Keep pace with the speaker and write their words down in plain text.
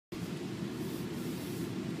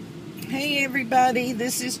Hey everybody,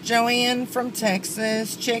 this is Joanne from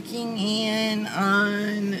Texas checking in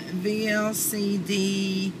on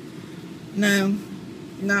VLCD, no,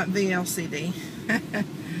 not VLCD,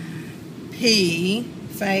 P,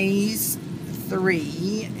 Phase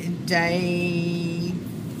 3, Day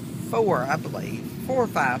 4, I believe, 4 or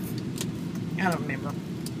 5, I don't remember.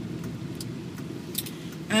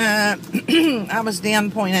 I was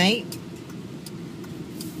down 0.8,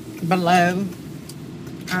 below.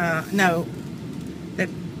 No, that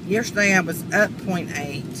yesterday I was up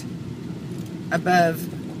 0.8 above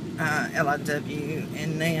LIW,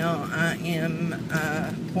 and now I am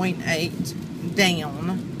 0.8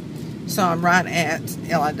 down, so I'm right at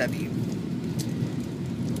LIW.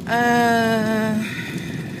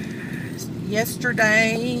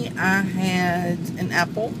 Yesterday I had an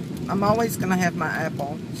apple. I'm always going to have my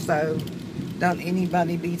apple, so don't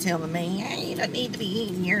anybody be telling me, hey, you don't need to be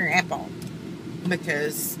eating your apple,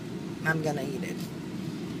 because I'm gonna eat it.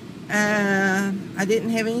 I didn't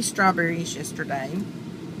have any strawberries yesterday,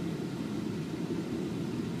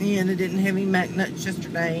 and I didn't have any mac nuts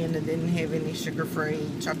yesterday, and I didn't have any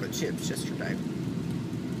sugar-free chocolate chips yesterday.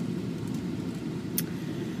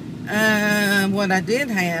 What I did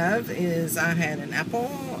have is I had an apple,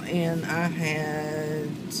 and I had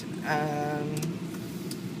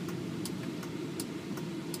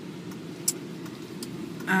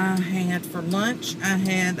for lunch, I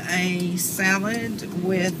had a salad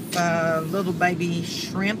with little baby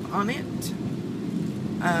shrimp on it.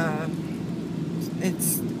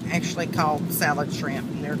 It's actually called salad shrimp,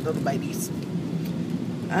 and they're little babies.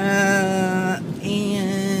 And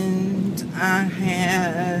I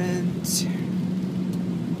had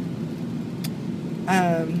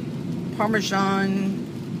Parmesan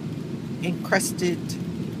encrusted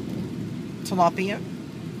tilapia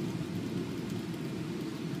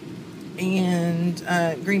and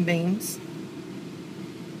green beans.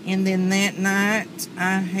 And then that night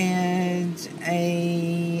I had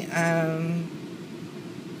a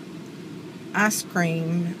ice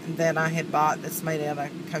cream that I had bought that's made out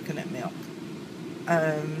of coconut milk.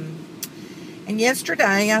 And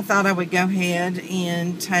yesterday I thought I would go ahead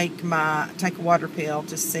and take a water pill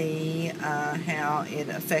to see how it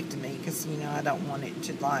affected me, because you know I don't want it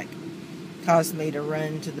to like cause me to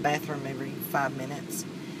run to the bathroom every 5 minutes.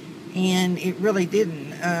 And it really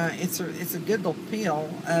didn't. It's a good little pill.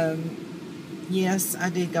 Yes, I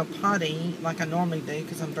did go potty like I normally do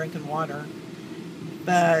because I'm drinking water.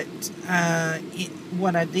 But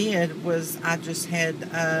what I did was I just had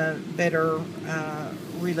better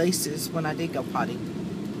releases when I did go potty.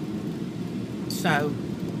 So,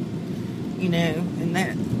 you know, and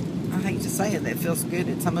that, I hate to say it, that feels good.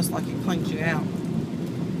 It's almost like it cleans you out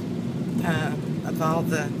of all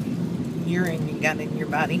the urine you got in your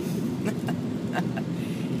body.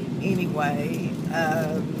 Anyway,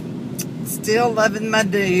 still loving my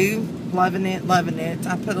do, loving it.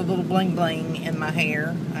 I put a little bling bling in my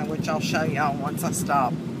hair, which I'll show y'all once I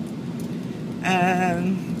stop.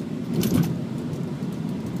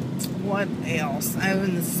 What else?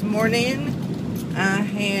 And this morning I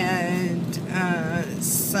had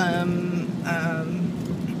some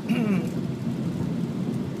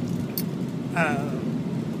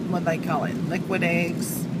what they call it, liquid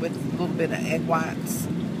eggs with a little bit of egg whites,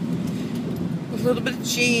 a little bit of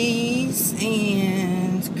cheese,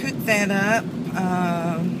 and cooked that up,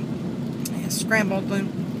 scrambled them,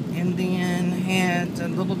 and then had a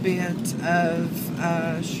little bit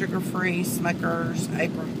of sugar-free Smucker's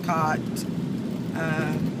apricot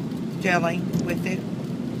jelly with it.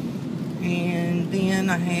 And then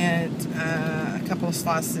I had a couple of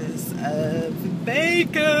slices of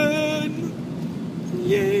bacon.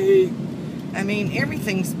 Yay! I mean,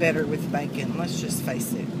 everything's better with bacon. Let's just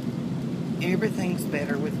face it. Everything's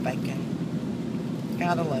better with bacon.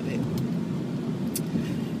 Gotta love it.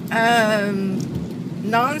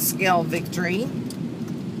 Non-scale victory.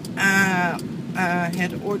 I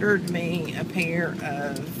had ordered me a pair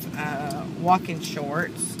of walking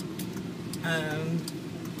shorts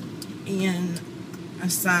in a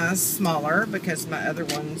size smaller because my other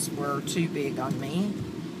ones were too big on me.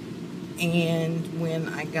 And when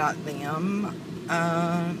I got them,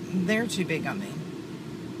 they're too big on me.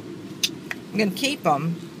 I'm going to keep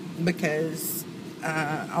them because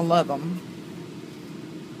I love them.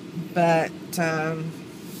 But I'm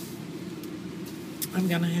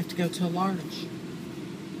going to have to go to a large.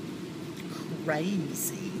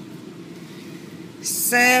 Crazy.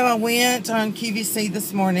 So I went on QVC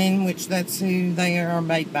this morning, which that's who they are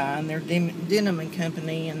made by, and they're Denim &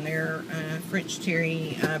 Company, and they're French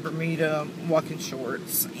Terry Bermuda walking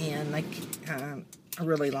shorts, and I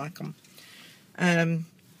really like them.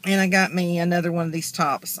 And I got me another one of these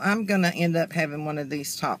tops. I'm going to end up having one of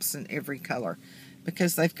these tops in every color,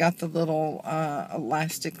 because they've got the little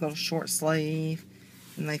elastic little short sleeve,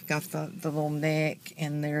 and they've got the little neck,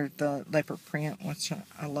 and they're the leopard print, which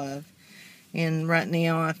I love. And right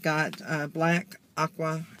now I've got black,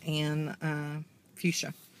 aqua, and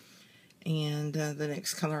fuchsia. And the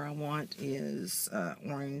next color I want is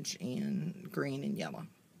orange and green and yellow.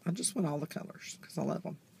 I just want all the colors because I love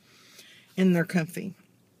them. And they're comfy.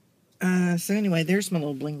 So anyway, there's my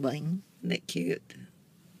little bling bling. Isn't that cute?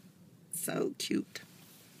 So cute.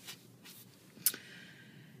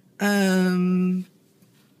 I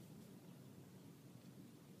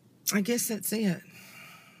guess that's it.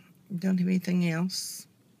 Don't have anything else.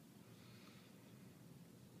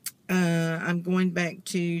 I'm going back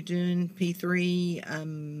to doing P3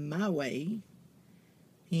 my way,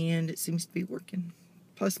 and it seems to be working.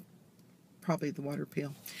 Plus, probably the water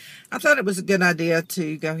pill. I thought it was a good idea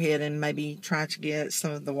to go ahead and maybe try to get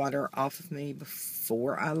some of the water off of me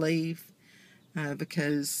before I leave,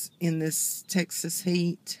 because in this Texas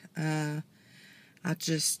heat, I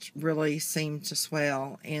just really seem to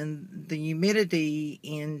swell, and the humidity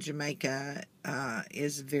in Jamaica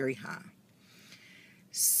is very high.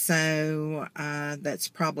 So that's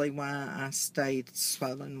probably why I stayed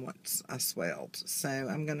swollen once I swelled. So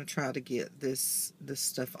I'm going to try to get this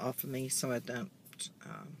stuff off of me so I don't.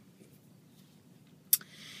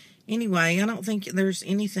 Anyway, I don't think there's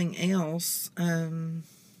anything else.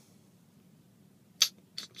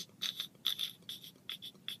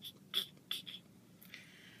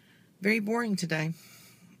 Very boring today.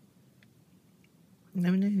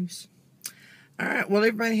 No news. All right, well,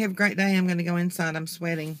 everybody have a great day. I'm going to go inside. I'm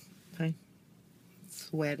sweating. Okay?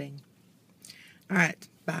 Sweating. All right,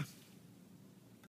 bye.